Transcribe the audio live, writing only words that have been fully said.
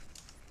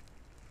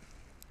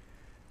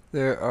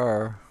There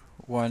are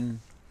one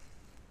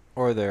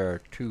or there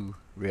are two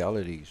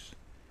realities.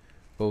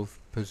 Both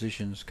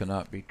positions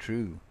cannot be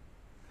true.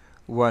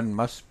 One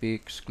must be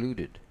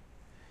excluded.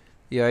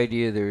 The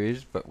idea there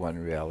is but one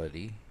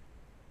reality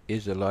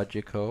is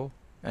illogical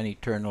and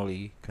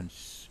eternally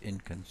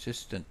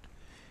inconsistent.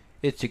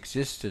 Its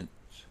existence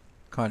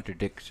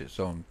contradicts its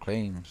own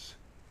claims.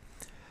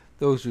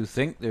 Those who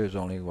think there is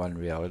only one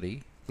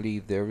reality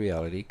believe their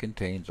reality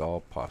contains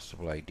all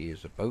possible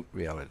ideas about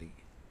reality.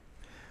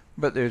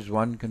 But there is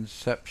one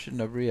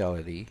conception of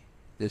reality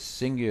this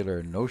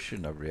singular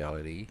notion of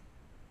reality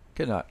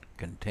cannot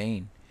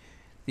contain.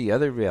 The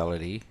other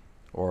reality,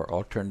 or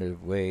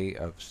alternative way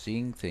of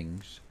seeing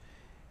things,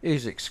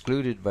 is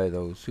excluded by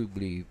those who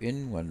believe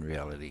in one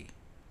reality,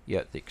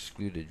 yet the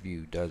excluded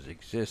view does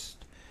exist.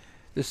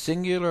 The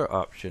singular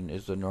option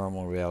is the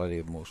normal reality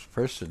of most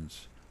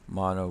persons.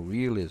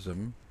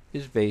 Monorealism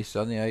is based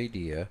on the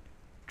idea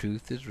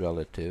truth is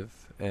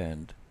relative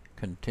and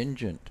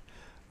contingent.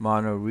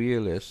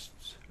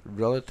 Monorealists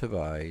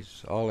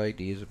relativize all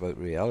ideas about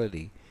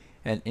reality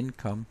and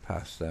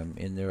encompass them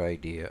in their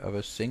idea of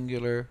a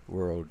singular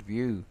world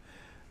view.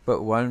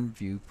 But one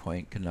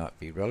viewpoint cannot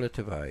be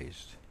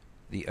relativized,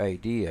 the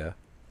idea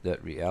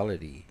that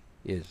reality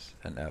is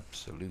an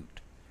absolute.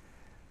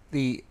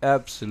 The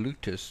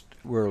absolutist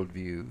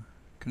worldview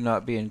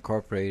cannot be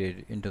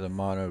incorporated into the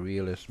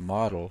monorealist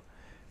model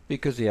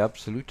because the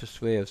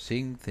absolutist way of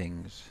seeing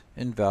things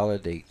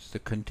invalidates the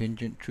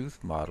contingent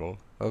truth model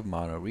of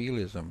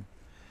monorealism.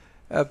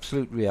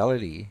 Absolute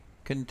reality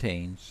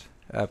contains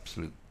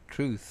absolute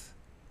truth.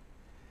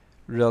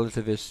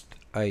 Relativist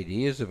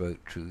ideas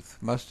about truth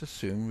must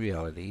assume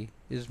reality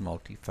is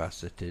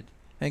multifaceted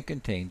and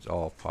contains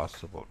all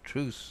possible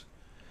truths.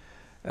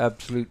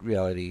 Absolute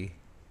reality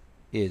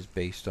is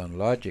based on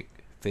logic.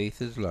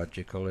 Faith is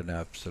logical and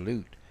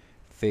absolute.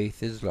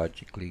 Faith is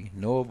logically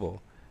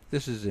knowable.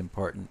 This is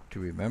important to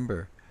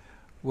remember.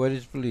 What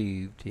is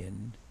believed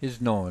in is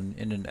known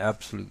in an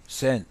absolute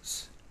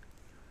sense.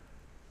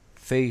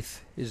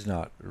 Faith is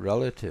not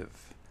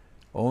relative.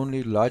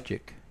 Only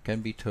logic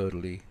can be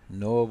totally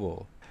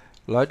knowable.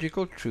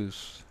 Logical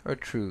truths are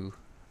true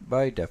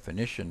by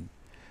definition.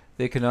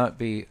 They cannot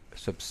be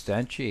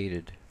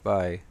substantiated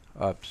by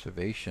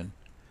observation.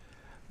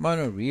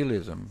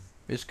 Monorealism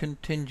is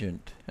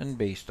contingent and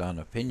based on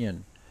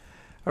opinion.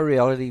 A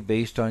reality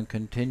based on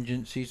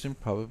contingencies and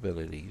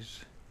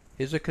probabilities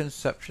is a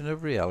conception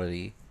of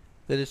reality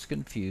that is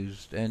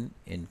confused and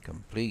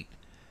incomplete.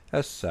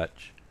 As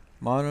such,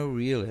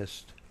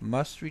 monorealists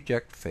must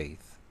reject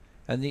faith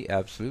and the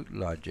absolute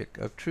logic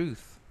of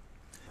truth.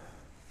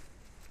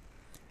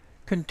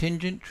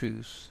 Contingent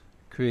truths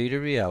create a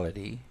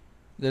reality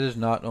that is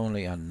not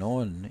only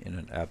unknown in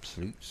an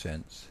absolute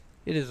sense,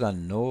 it is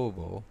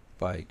unknowable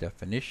by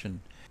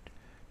definition.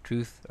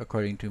 Truth,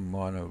 according to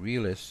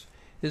monorealists,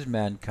 is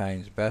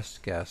mankind's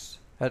best guess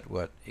at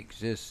what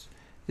exists.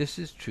 This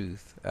is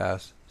truth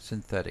as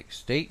synthetic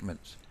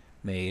statements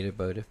made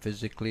about a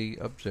physically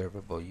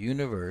observable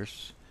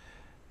universe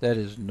that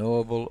is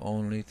knowable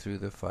only through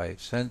the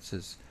five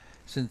senses.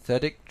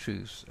 Synthetic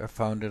truths are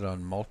founded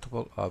on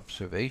multiple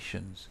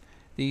observations.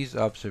 These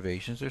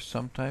observations are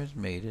sometimes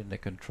made in a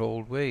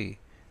controlled way.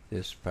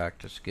 This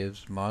practice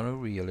gives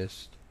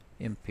monorealist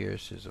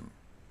empiricism.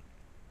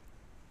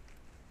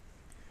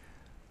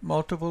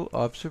 Multiple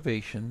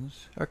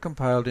observations are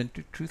compiled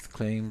into truth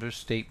claims or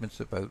statements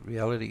about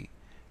reality.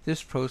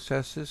 This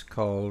process is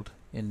called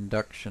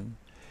induction.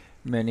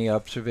 Many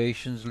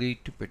observations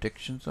lead to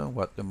predictions on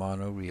what the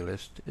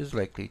monorealist is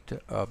likely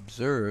to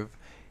observe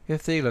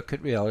if they look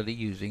at reality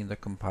using the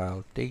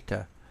compiled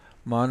data.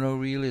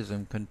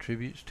 Monorealism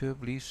contributes to a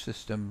belief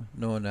system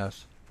known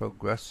as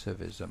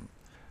progressivism.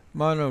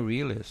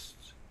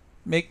 Monorealists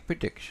make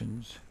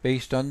predictions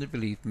based on the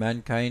belief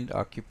mankind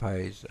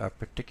occupies a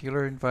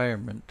particular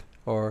environment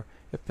or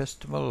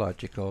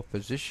epistemological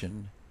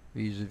position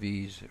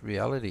vis-a-vis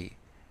reality.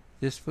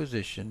 This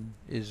position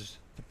is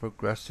the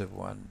progressive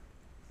one.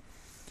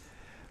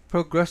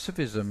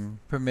 Progressivism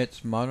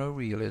permits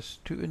monorealists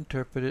to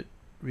interpret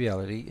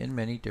reality in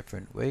many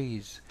different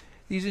ways.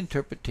 These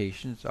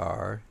interpretations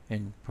are,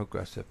 in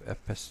progressive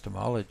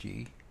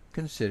epistemology,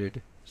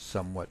 considered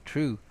somewhat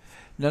true.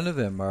 None of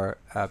them are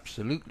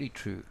absolutely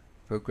true.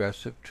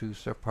 Progressive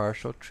truths are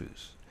partial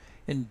truths.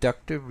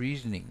 Inductive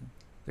reasoning,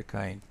 the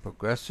kind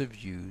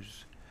progressives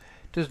use,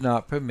 does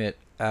not permit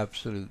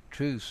absolute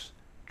truths.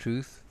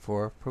 Truth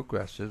for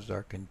progressives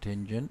are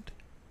contingent,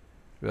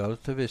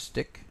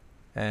 relativistic,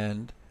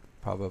 and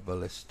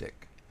probabilistic.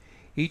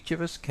 Each of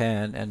us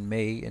can and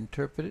may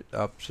interpret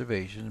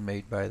observations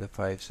made by the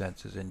five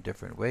senses in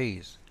different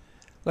ways,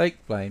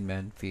 like blind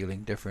men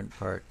feeling different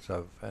parts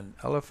of an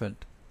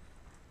elephant.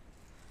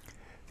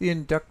 The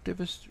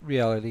inductivist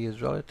reality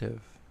is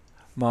relative.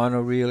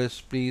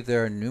 Monorealists believe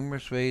there are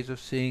numerous ways of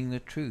seeing the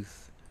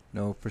truth.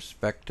 No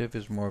perspective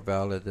is more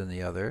valid than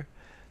the other.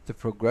 The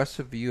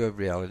progressive view of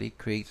reality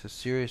creates a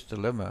serious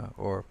dilemma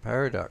or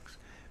paradox,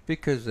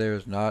 because there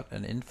is not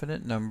an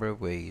infinite number of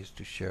ways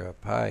to share a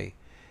pie.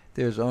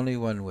 There is only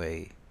one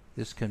way.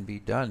 This can be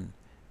done.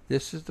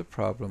 This is the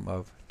problem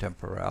of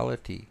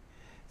temporality.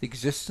 The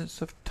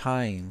existence of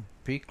time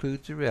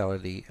precludes the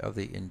reality of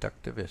the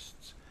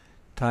inductivists.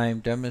 Time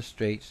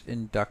demonstrates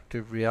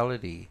inductive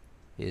reality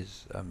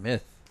is a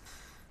myth.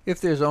 If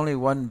there's only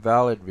one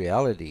valid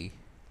reality,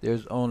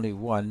 there's only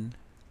one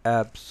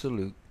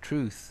absolute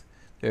truth.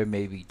 There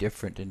may be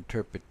different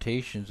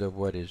interpretations of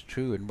what is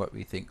true and what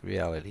we think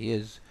reality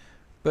is,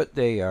 but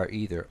they are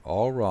either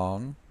all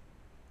wrong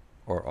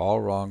or all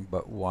wrong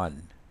but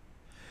one.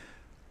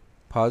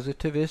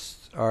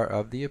 Positivists are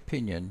of the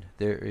opinion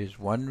there is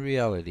one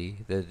reality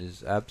that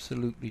is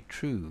absolutely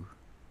true,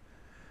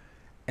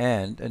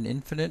 and an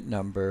infinite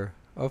number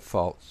of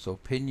false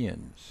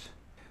opinions.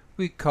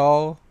 We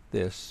call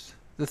this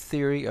the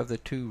theory of the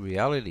two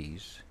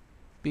realities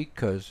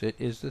because it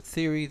is the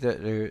theory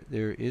that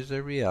there is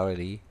a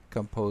reality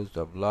composed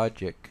of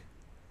logic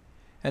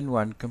and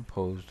one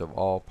composed of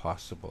all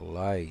possible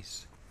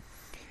lies.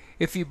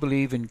 If you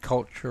believe in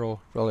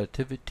cultural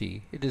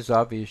relativity, it is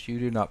obvious you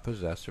do not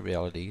possess a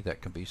reality that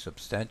can be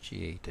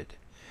substantiated.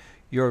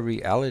 Your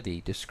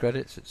reality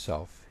discredits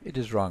itself. It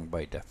is wrong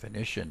by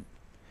definition.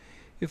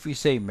 If we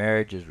say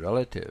marriage is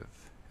relative,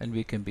 and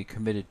we can be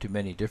committed to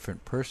many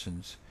different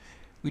persons,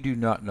 we do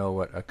not know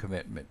what a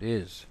commitment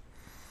is.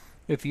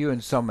 If you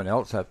and someone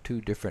else have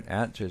two different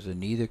answers and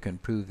neither can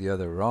prove the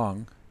other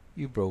wrong,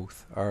 you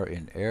both are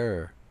in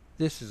error.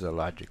 This is a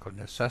logical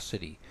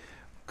necessity.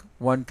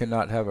 One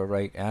cannot have a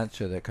right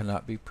answer that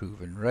cannot be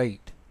proven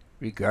right,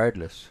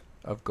 regardless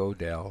of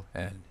Gödel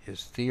and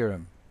his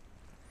theorem.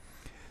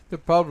 The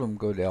problem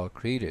Gödel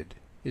created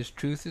is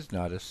truth is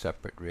not a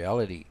separate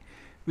reality.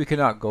 We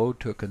cannot go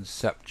to a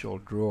conceptual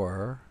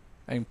drawer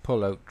and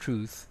pull out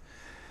truth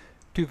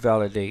to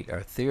validate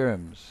our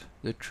theorems.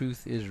 The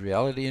truth is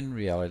reality and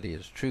reality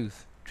is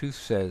truth. Truth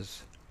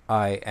says,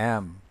 I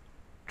am.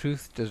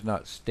 Truth does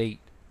not state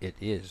it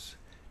is.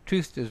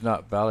 Truth does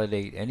not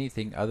validate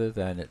anything other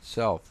than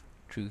itself.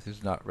 Truth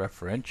is not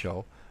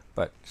referential,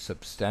 but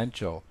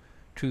substantial.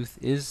 Truth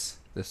is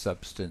the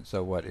substance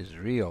of what is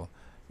real,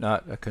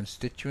 not a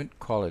constituent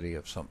quality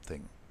of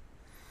something.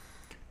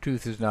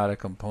 Truth is not a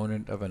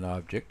component of an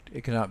object.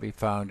 It cannot be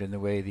found in the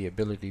way the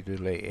ability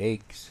to lay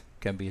eggs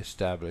can be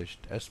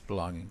established as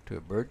belonging to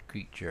a bird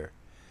creature.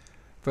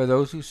 For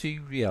those who see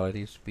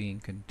reality as being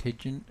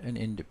contingent and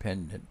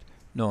independent,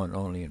 known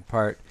only in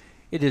part,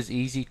 it is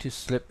easy to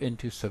slip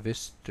into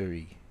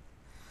sophistry.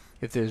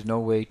 If there is no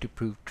way to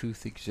prove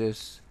truth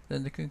exists,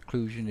 then the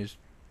conclusion is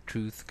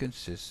truth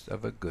consists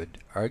of a good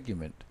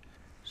argument.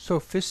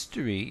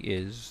 Sophistry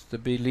is the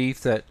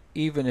belief that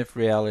even if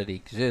reality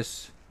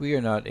exists, we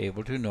are not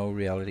able to know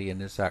reality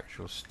in its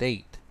actual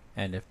state,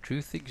 and if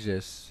truth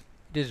exists,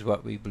 it is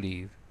what we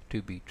believe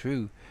to be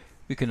true.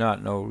 We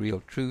cannot know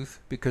real truth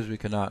because we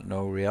cannot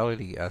know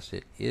reality as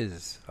it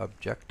is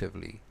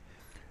objectively.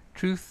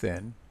 Truth,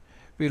 then,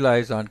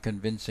 relies on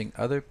convincing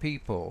other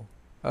people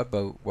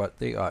about what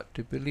they ought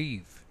to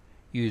believe,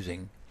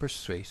 using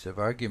persuasive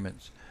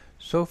arguments.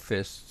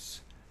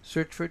 Sophists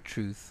search for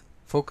truth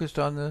focused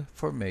on the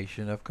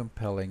formation of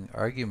compelling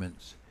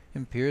arguments.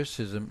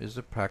 Empiricism is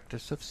the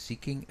practice of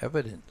seeking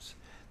evidence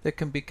that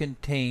can be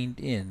contained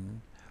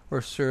in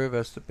or serve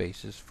as the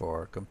basis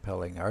for a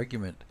compelling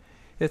argument.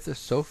 If the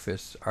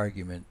sophist's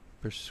argument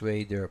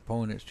persuade their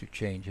opponents to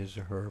change his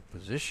or her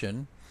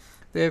position,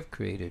 they have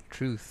created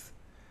truth.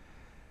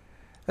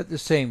 At the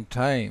same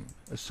time,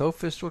 a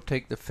sophist will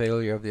take the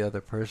failure of the other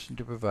person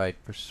to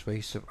provide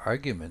persuasive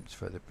arguments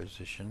for their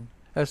position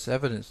as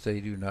evidence they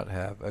do not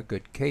have a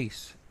good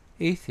case.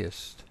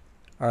 Atheists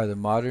are the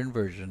modern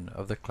version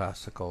of the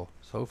classical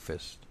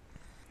sophist.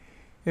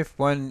 If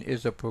one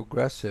is a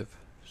progressive,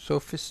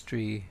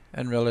 sophistry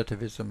and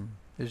relativism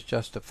is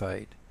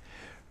justified.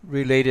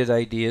 Related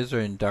ideas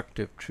are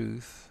inductive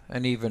truth,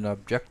 and even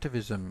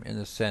objectivism, in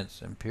the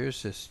sense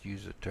empiricists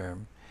use the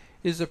term,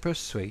 is a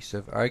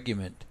persuasive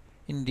argument.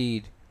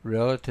 Indeed,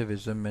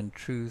 relativism and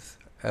truth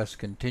as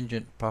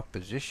contingent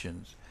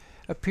propositions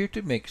appear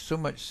to make so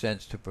much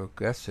sense to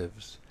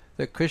progressives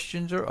that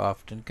Christians are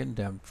often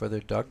condemned for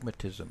their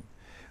dogmatism.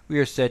 We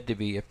are said to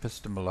be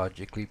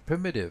epistemologically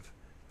primitive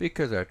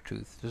because our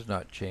truth does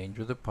not change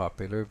with the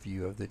popular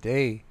view of the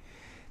day.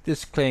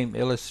 This claim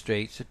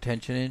illustrates a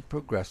tension in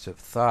progressive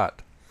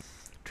thought.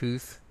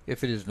 Truth,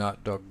 if it is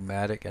not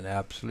dogmatic and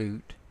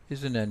absolute,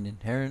 is an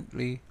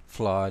inherently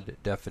flawed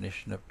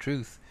definition of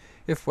truth.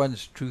 If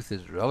one's truth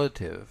is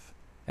relative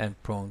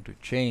and prone to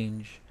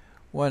change,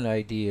 one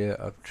idea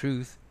of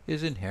truth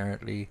is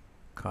inherently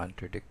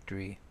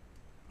contradictory.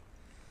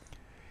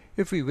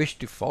 If we wish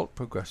to fault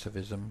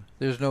progressivism,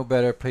 there is no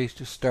better place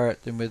to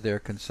start than with their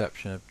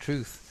conception of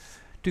truth.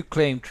 To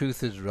claim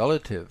truth is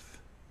relative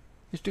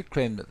is to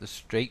claim that the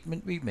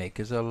statement we make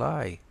is a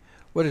lie.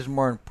 What is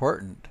more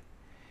important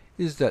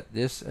is that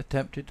this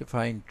attempt to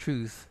define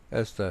truth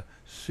as the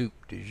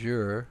soup du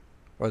jour,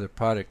 or the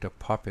product of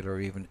popular or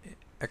even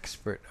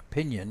expert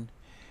opinion,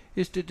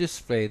 is to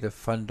display the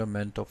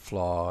fundamental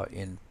flaw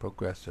in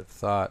progressive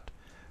thought.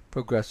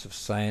 Progressive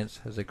science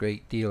has a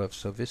great deal of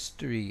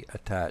sophistry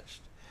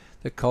attached.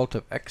 The cult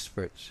of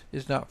experts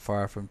is not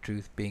far from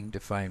truth being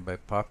defined by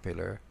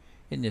popular.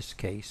 in this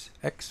case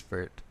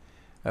expert,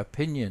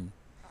 opinion.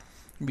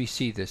 We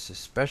see this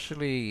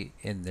especially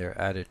in their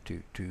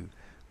attitude to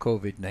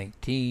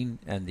COVID-19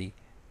 and the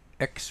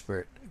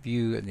expert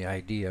view and the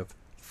idea of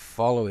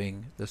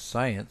following the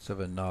science of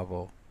a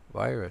novel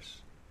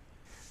virus.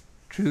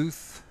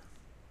 Truth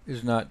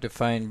is not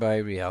defined by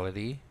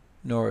reality,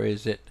 nor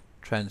is it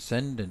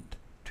transcendent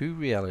to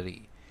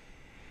reality.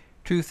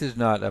 Truth is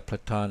not a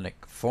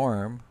Platonic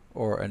form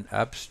or an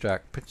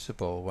abstract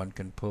principle one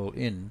can pull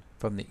in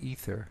from the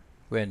ether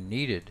when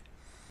needed.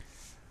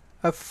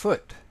 A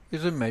foot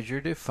is a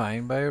measure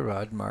defined by a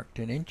rod marked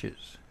in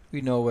inches.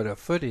 We know what a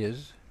foot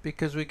is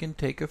because we can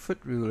take a foot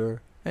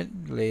ruler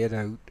and lay it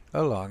out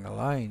along a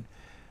line.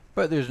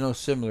 But there's no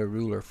similar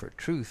ruler for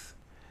truth.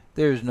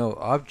 There is no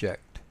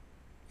object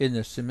in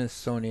the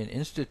Smithsonian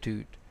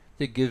Institute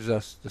that gives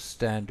us the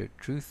standard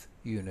truth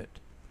unit.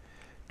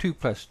 2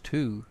 plus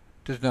 2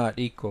 does not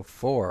equal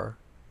 4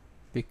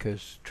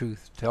 because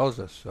truth tells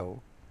us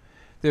so.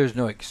 There is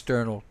no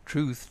external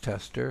truth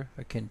tester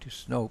akin to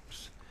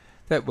Snopes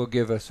that will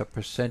give us a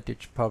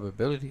percentage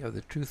probability of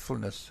the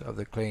truthfulness of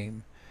the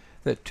claim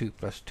that 2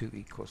 plus 2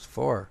 equals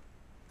 4.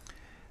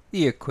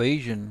 The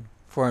equation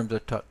forms a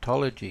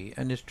tautology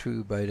and is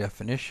true by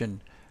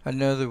definition.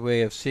 Another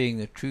way of seeing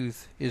the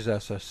truth is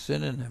as a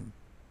synonym.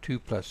 2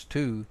 plus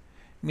 2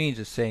 means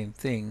the same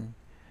thing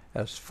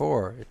as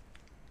 4. It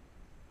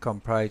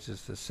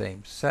comprises the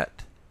same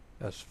set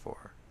as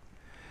 4.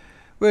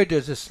 Where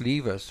does this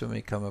leave us when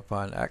we come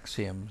upon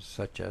axioms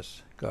such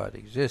as God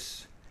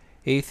exists?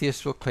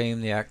 Atheists will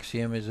claim the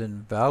axiom is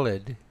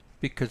invalid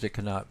because it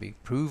cannot be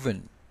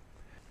proven.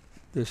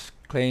 This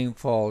claim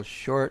falls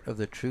short of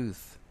the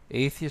truth.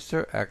 Atheists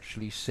are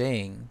actually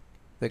saying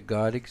that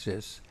God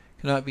exists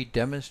cannot be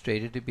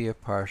demonstrated to be a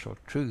partial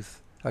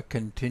truth, a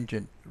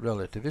contingent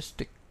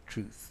relativistic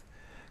truth.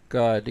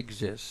 God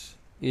exists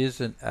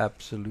is an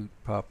absolute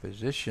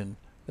proposition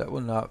that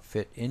will not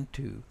fit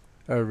into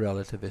a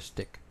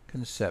relativistic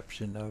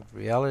conception of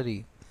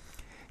reality.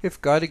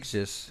 If God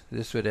exists,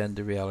 this would end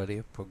the reality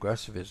of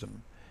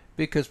progressivism,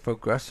 because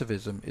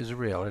progressivism is a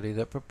reality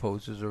that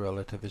proposes a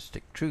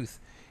relativistic truth.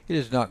 It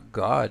is not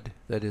God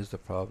that is the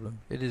problem,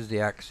 it is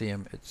the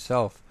axiom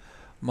itself.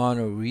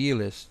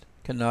 Monorealists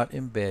cannot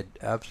embed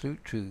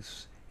absolute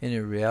truths in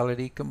a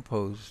reality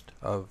composed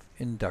of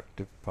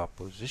inductive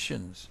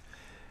propositions.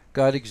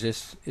 God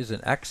exists is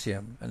an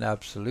axiom, an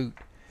absolute.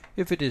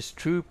 If it is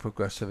true,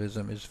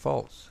 progressivism is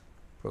false.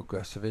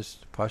 Progressivists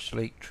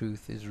postulate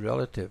truth is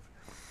relative.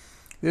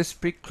 This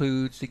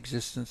precludes the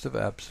existence of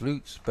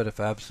absolutes, but if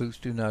absolutes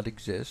do not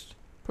exist,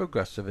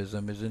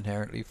 progressivism is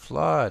inherently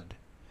flawed.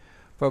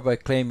 For by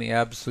claiming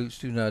absolutes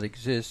do not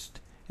exist,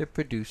 it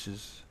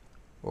produces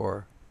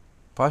or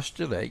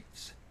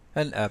postulates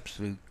an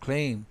absolute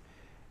claim,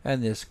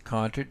 and this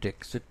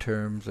contradicts the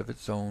terms of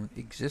its own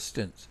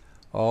existence.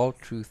 All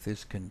truth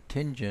is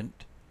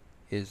contingent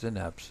is an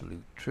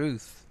absolute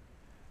truth.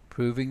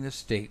 Proving the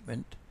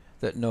statement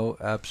that no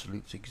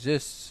absolutes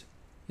exists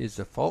is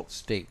a false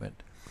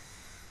statement.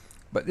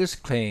 But this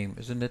claim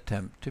is an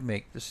attempt to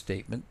make the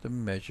statement the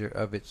measure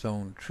of its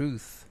own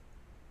truth.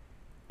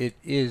 It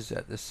is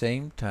at the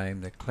same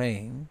time the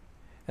claim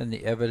and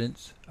the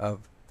evidence of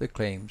the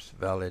claim's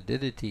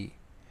validity.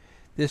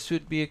 This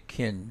would be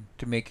akin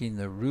to making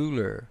the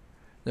ruler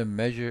the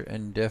measure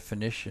and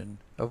definition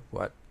of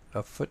what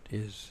a foot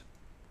is.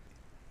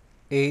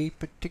 A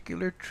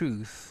particular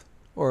truth,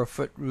 or a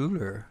foot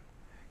ruler,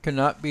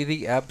 cannot be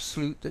the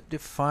absolute that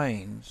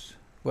defines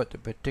what the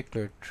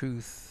particular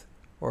truth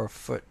or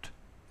foot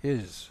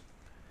is.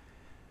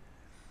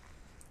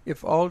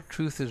 If all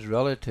truth is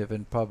relative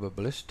and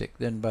probabilistic,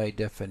 then by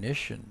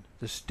definition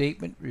the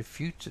statement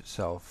refutes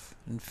itself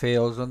and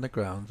fails on the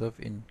grounds of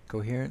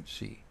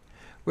incoherency.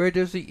 Where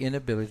does the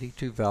inability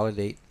to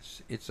validate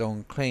its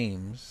own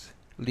claims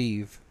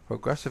leave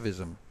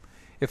progressivism?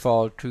 If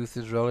all truth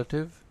is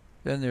relative,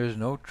 then there is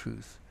no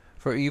truth,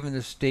 for even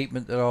the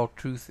statement that all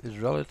truth is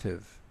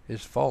relative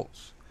is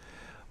false.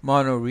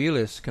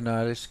 Monorealists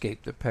cannot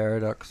escape the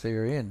paradox they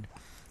are in.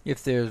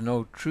 If there is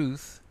no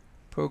truth,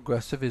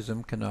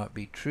 progressivism cannot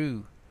be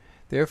true.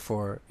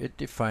 Therefore, it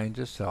defines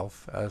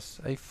itself as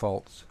a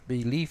false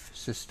belief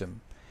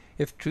system.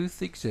 If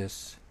truth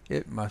exists,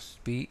 it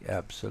must be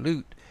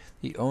absolute.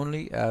 The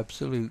only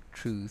absolute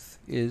truth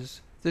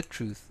is the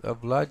truth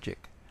of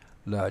logic.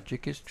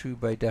 Logic is true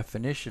by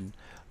definition.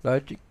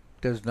 Logic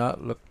does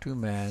not look to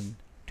man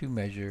to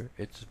measure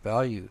its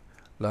value.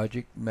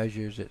 Logic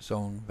measures its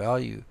own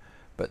value,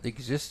 but the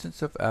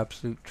existence of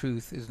absolute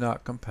truth is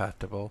not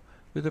compatible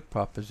with the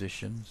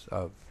propositions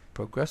of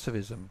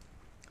progressivism.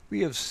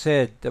 We have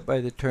said that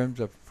by the terms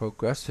of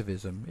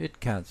progressivism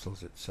it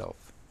cancels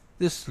itself.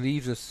 This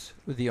leaves us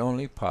with the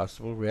only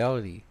possible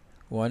reality,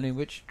 one in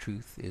which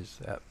truth is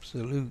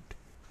absolute.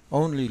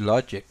 Only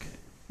logic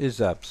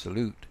is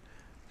absolute,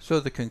 so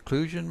the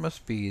conclusion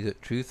must be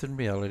that truth and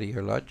reality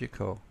are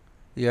logical.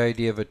 The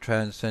idea of a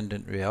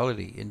transcendent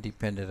reality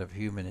independent of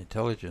human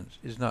intelligence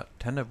is not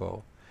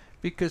tenable,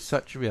 because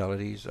such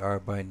realities are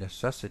by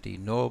necessity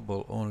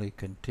knowable only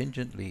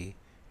contingently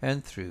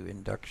and through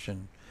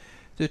induction.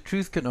 The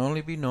truth can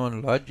only be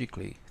known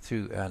logically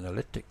through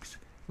analytics.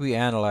 We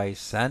analyze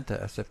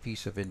Santa as a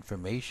piece of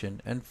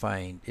information and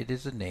find it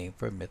is a name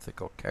for a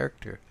mythical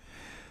character.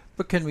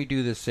 But can we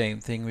do the same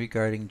thing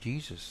regarding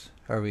Jesus?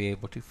 Are we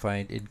able to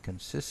find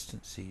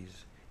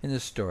inconsistencies in the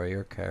story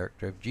or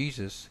character of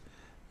Jesus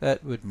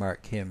that would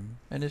mark him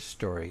and his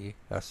story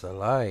as a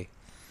lie?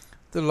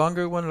 The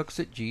longer one looks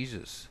at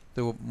Jesus,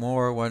 the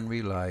more one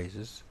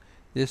realizes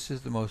this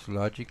is the most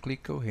logically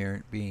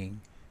coherent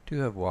being to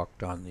have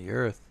walked on the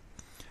earth.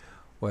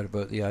 What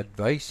about the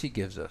advice he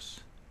gives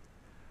us?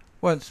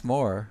 Once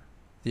more,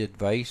 the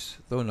advice,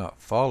 though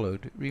not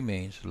followed,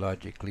 remains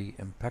logically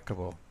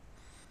impeccable.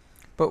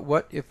 But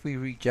what if we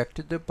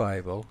rejected the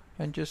Bible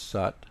and just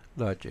sought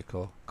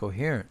logical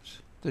coherence?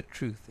 The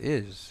truth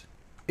is,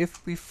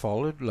 if we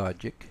followed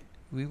logic,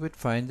 we would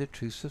find the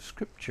truths of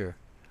Scripture.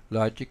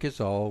 Logic is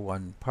all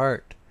one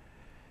part.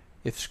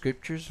 If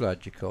Scripture is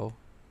logical,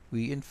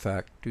 we in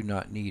fact do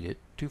not need it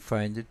to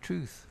find the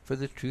truth, for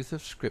the truth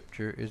of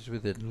Scripture is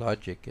within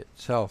logic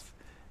itself.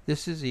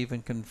 This is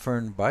even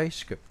confirmed by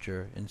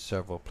Scripture in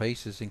several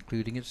places,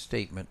 including its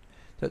statement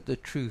that the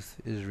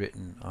truth is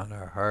written on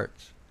our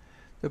hearts.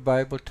 The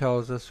Bible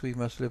tells us we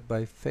must live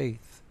by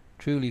faith.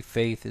 Truly,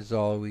 faith is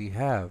all we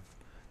have,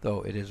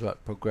 though it is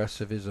what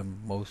progressivism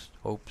most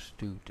hopes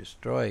to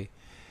destroy.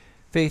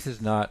 Faith is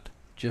not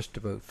just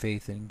about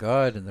faith in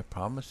God and the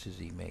promises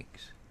he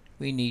makes.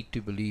 We need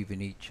to believe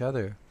in each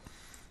other.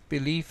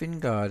 Belief in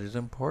God is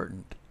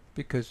important,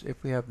 because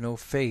if we have no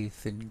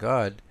faith in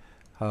God,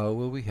 how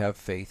will we have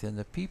faith in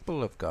the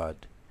people of God?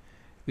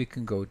 We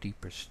can go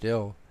deeper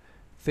still.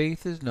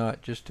 Faith is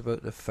not just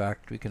about the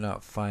fact we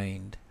cannot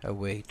find a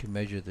way to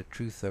measure the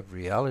truth of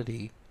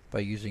reality by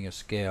using a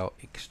scale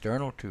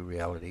external to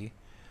reality.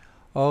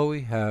 All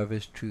we have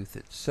is truth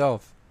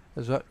itself,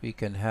 as what we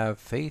can have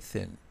faith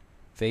in.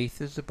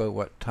 Faith is about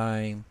what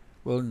time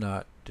will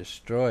not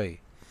destroy.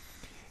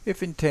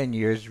 If in 10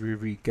 years we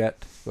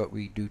regret what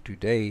we do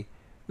today,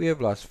 we have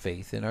lost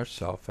faith in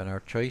ourselves and our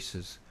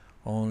choices.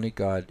 Only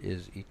God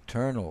is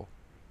eternal.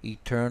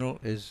 Eternal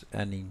is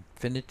an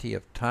infinity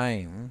of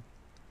time,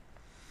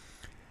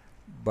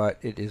 but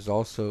it is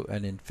also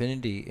an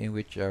infinity in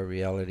which our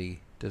reality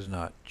does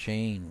not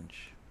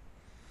change.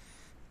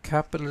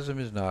 Capitalism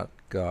is not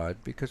God,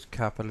 because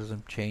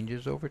capitalism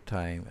changes over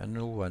time and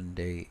will one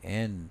day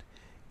end.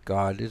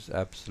 God is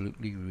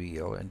absolutely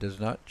real and does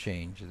not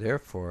change,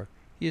 therefore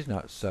he is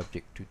not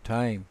subject to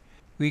time.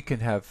 We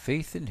can have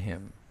faith in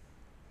him,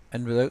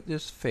 and without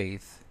this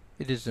faith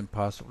it is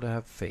impossible to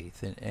have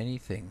faith in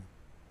anything.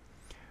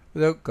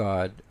 Without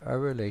God, our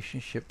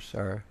relationships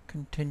are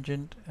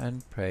contingent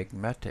and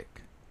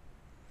pragmatic.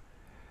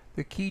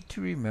 The key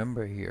to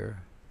remember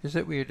here is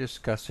that we are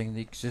discussing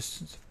the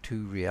existence of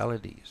two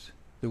realities.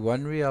 The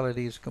one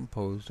reality is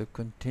composed of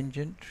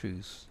contingent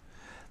truths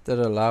that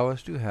allow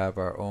us to have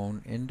our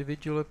own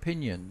individual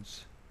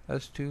opinions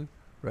as to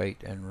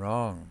right and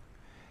wrong,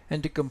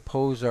 and to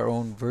compose our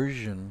own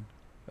version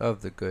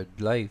of the good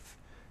life.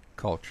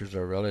 Cultures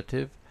are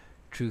relative,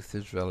 truth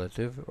is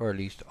relative, or at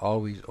least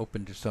always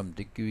open to some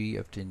degree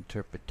of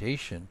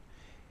interpretation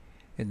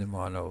in the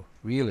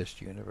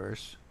mono-realist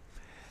universe.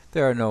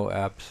 There are no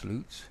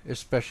absolutes,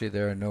 especially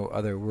there are no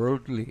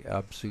otherworldly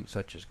absolutes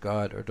such as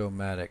God or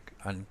dogmatic,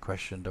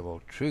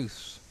 unquestionable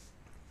truths.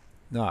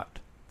 Not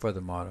for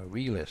the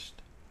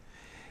mono-realist.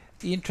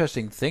 The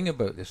interesting thing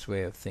about this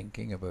way of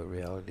thinking about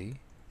reality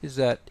is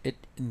that it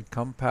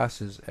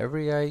encompasses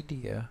every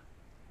idea,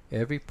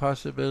 every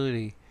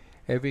possibility,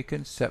 every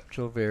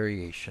conceptual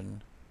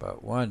variation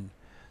but one.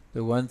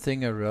 The one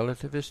thing a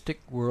relativistic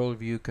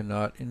worldview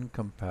cannot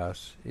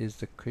encompass is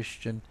the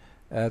Christian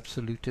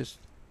absolutist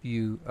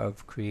view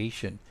of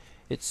creation.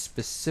 It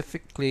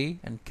specifically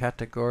and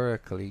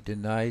categorically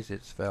denies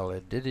its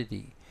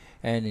validity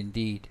and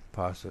indeed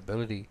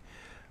possibility.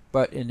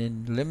 But in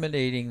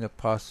eliminating the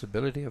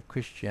possibility of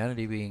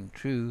Christianity being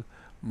true,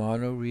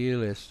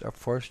 mono-realists are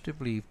forced to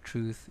believe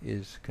truth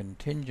is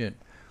contingent,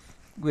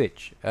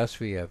 which, as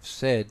we have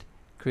said,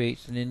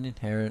 creates an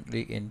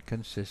inherently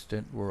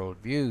inconsistent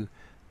worldview.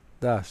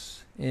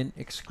 Thus, in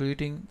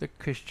excluding the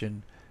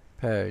Christian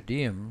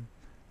paradigm,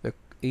 the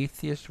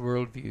atheist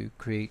worldview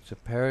creates a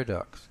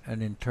paradox,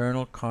 an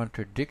internal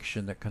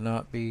contradiction that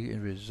cannot be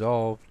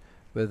resolved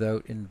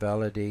without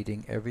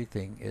invalidating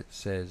everything it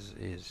says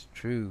is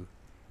true.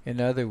 In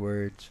other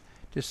words,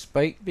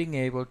 despite being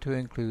able to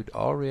include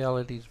all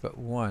realities but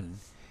one,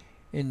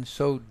 in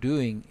so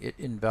doing it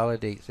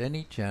invalidates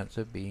any chance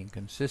of being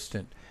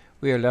consistent.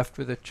 We are left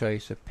with a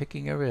choice of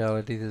picking a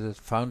reality that is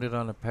founded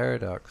on a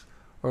paradox,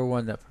 or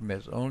one that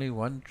permits only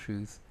one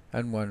truth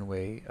and one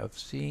way of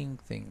seeing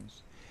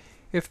things.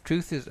 If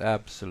truth is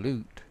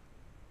absolute,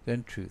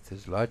 then truth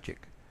is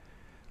logic.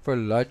 For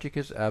logic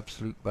is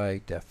absolute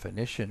by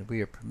definition.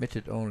 We are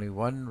permitted only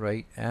one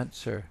right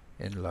answer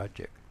in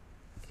logic.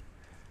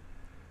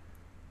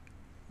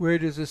 Where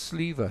does this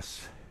leave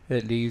us?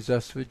 It leaves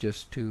us with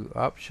just two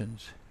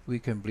options. We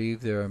can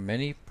believe there are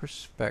many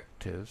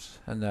perspectives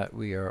and that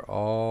we are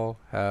all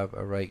have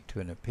a right to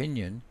an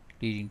opinion,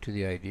 leading to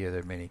the idea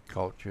there are many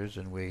cultures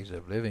and ways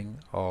of living,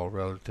 all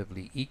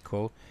relatively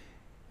equal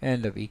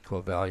and of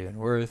equal value and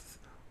worth,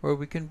 or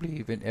we can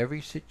believe in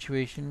every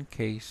situation and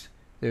case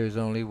there is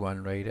only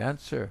one right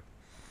answer.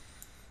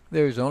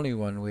 There is only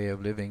one way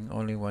of living,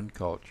 only one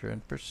culture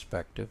and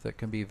perspective that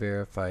can be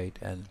verified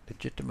and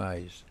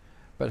legitimized.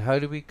 But how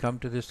do we come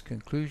to this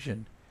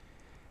conclusion?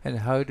 And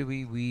how do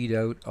we weed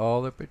out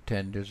all the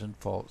pretenders and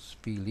false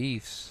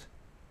beliefs?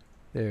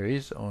 There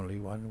is only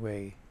one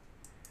way.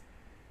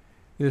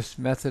 This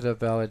method of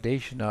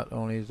validation not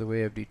only is the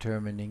way of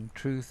determining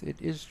truth, it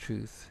is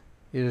truth.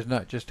 It is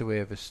not just a way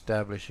of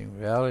establishing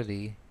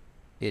reality,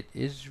 it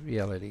is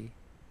reality.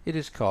 It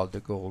is called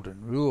the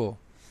Golden Rule,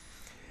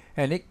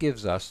 and it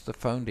gives us the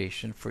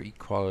foundation for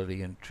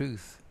equality and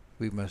truth.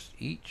 We must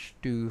each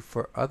do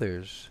for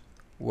others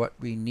what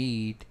we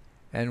need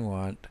and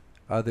want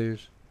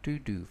others to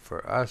do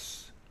for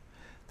us.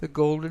 The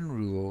Golden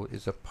Rule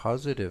is a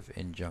positive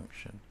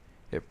injunction.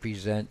 It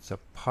presents a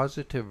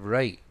positive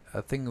right,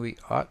 a thing we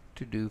ought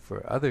to do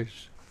for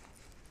others.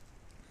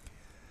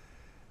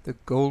 The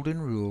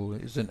Golden Rule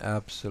is an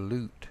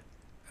absolute,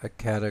 a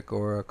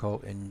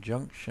categorical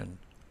injunction,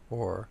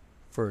 or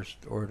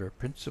first-order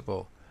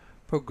principle.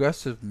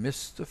 Progressive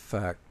miss the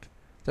fact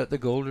that the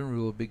Golden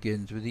Rule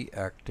begins with the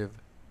active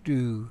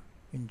do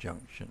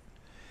injunction.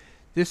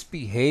 This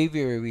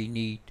behavior we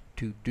need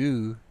to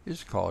do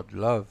is called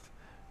love.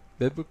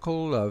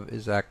 Biblical love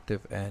is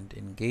active and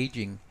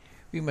engaging.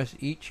 We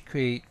must each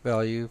create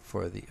value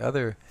for the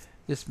other.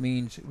 This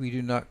means we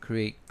do not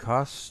create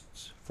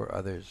costs for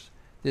others.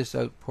 This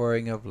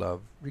outpouring of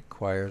love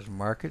requires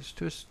markets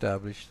to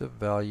establish the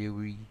value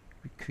we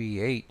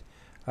create.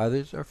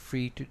 Others are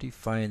free to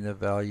define the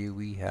value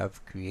we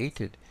have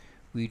created.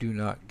 We do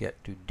not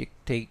get to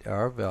dictate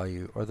our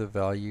value or the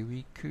value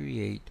we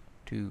create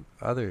to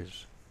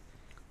others.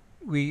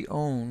 We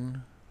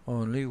own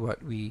only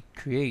what we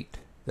create.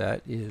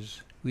 That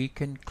is, we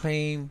can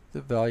claim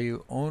the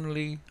value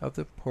only of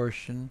the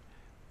portion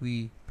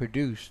we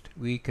produced.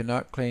 We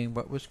cannot claim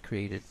what was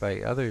created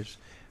by others.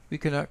 We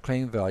cannot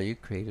claim value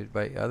created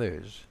by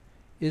others,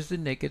 is the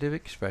negative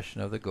expression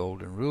of the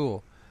Golden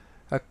Rule.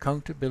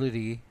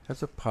 Accountability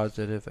has a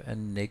positive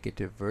and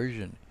negative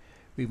version.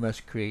 We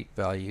must create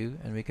value,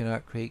 and we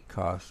cannot create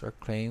costs or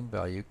claim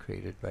value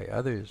created by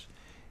others.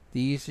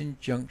 These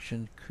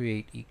injunctions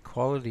create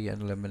equality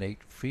and eliminate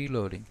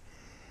freeloading.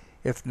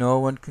 If no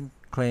one can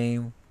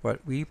claim what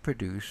we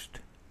produced,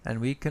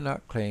 and we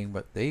cannot claim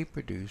what they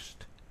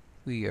produced,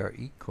 we are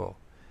equal.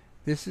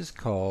 This is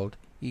called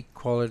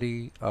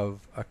equality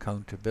of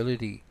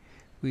accountability.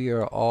 We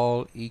are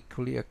all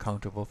equally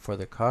accountable for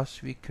the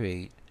costs we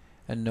create,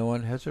 and no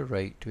one has a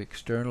right to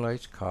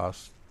externalize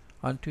costs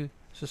onto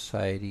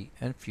society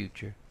and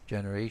future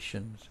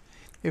generations.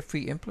 If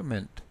we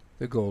implement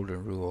the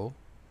Golden Rule,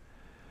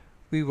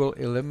 we will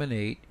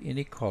eliminate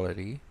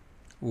inequality,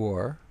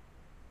 war,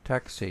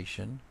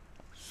 taxation,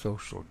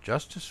 social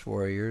justice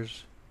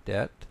warriors,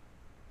 debt,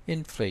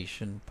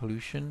 inflation,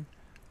 pollution,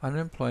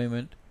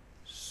 unemployment,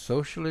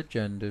 social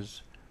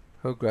agendas,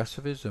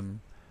 progressivism,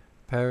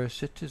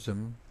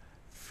 parasitism,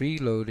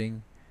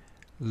 freeloading,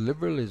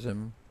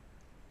 liberalism,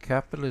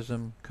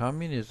 capitalism,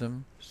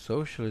 communism,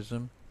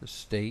 socialism, the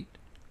state,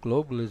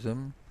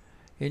 globalism,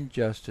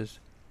 injustice,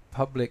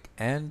 public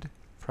and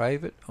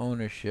private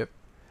ownership,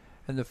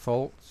 and the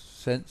false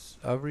sense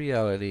of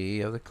reality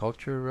of the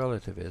cultural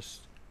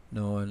relativists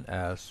known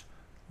as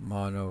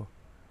monorealism.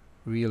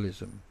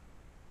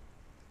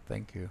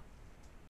 Thank you.